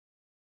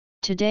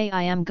Today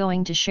I am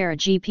going to share a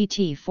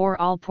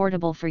GPT4All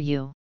portable for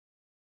you.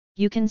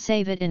 You can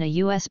save it in a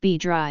USB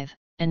drive,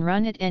 and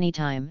run it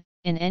anytime,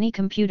 in any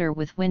computer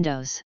with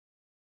Windows.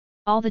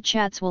 All the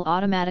chats will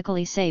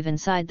automatically save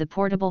inside the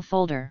portable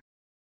folder.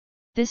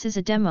 This is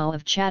a demo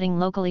of chatting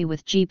locally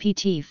with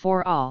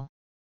GPT4All.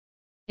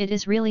 It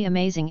is really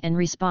amazing and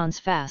responds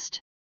fast.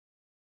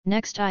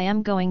 Next I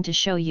am going to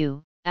show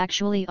you,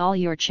 actually all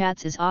your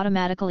chats is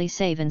automatically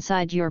save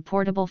inside your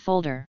portable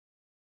folder.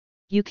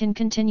 You can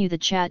continue the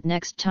chat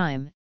next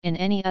time, in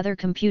any other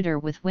computer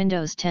with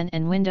Windows 10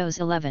 and Windows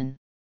 11.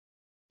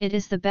 It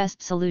is the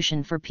best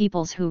solution for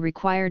peoples who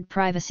required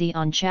privacy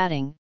on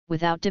chatting,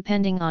 without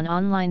depending on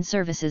online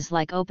services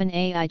like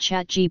OpenAI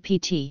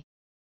ChatGPT.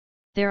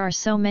 There are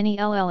so many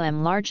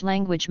LLM large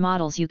language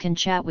models you can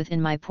chat with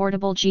in my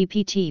portable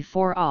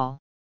GPT4All.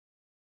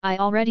 I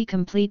already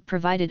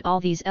provided all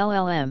these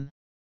LLM.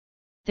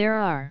 There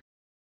are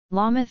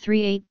Llama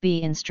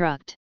 3.8b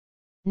Instruct,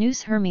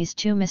 Nous Hermes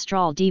 2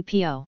 Mistral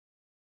DPO,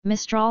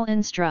 Mistral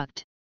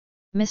Instruct,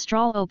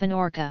 Mistral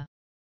OpenOrca,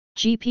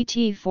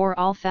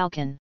 GPT4All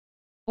Falcon,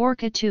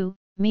 Orca 2,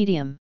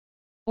 Medium,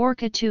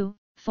 Orca 2,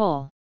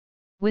 Full,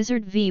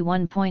 Wizard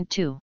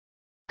v1.2,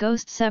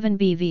 Ghost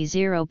 7BV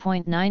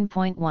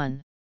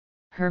 0.9.1,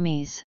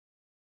 Hermes,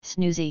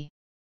 Snoozy,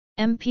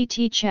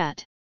 MPT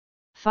Chat,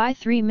 Phi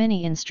 3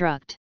 Mini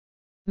Instruct,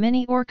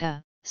 Mini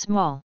Orca,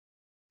 Small,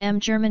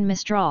 German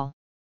Mistral.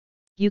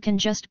 You can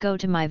just go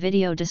to my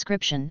video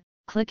description,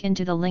 click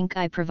into the link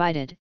I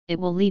provided, it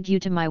will lead you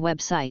to my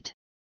website.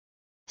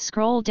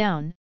 Scroll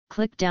down,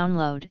 click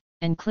download,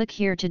 and click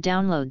here to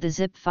download the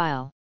zip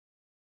file.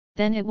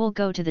 Then it will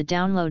go to the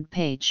download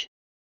page.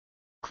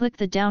 Click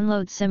the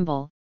download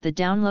symbol, the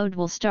download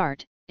will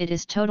start, it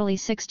is totally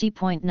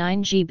 60.9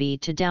 GB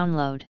to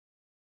download.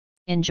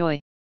 Enjoy!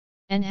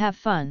 And have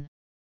fun!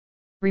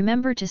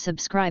 Remember to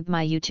subscribe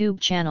my YouTube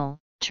channel,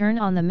 turn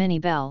on the mini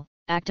bell,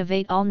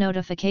 activate all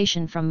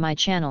notification from my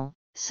channel,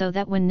 so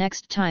that when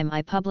next time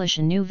I publish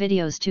a new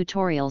videos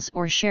tutorials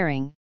or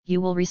sharing, you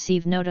will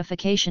receive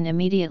notification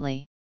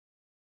immediately.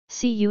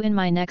 See you in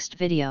my next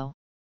video.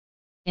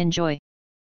 Enjoy!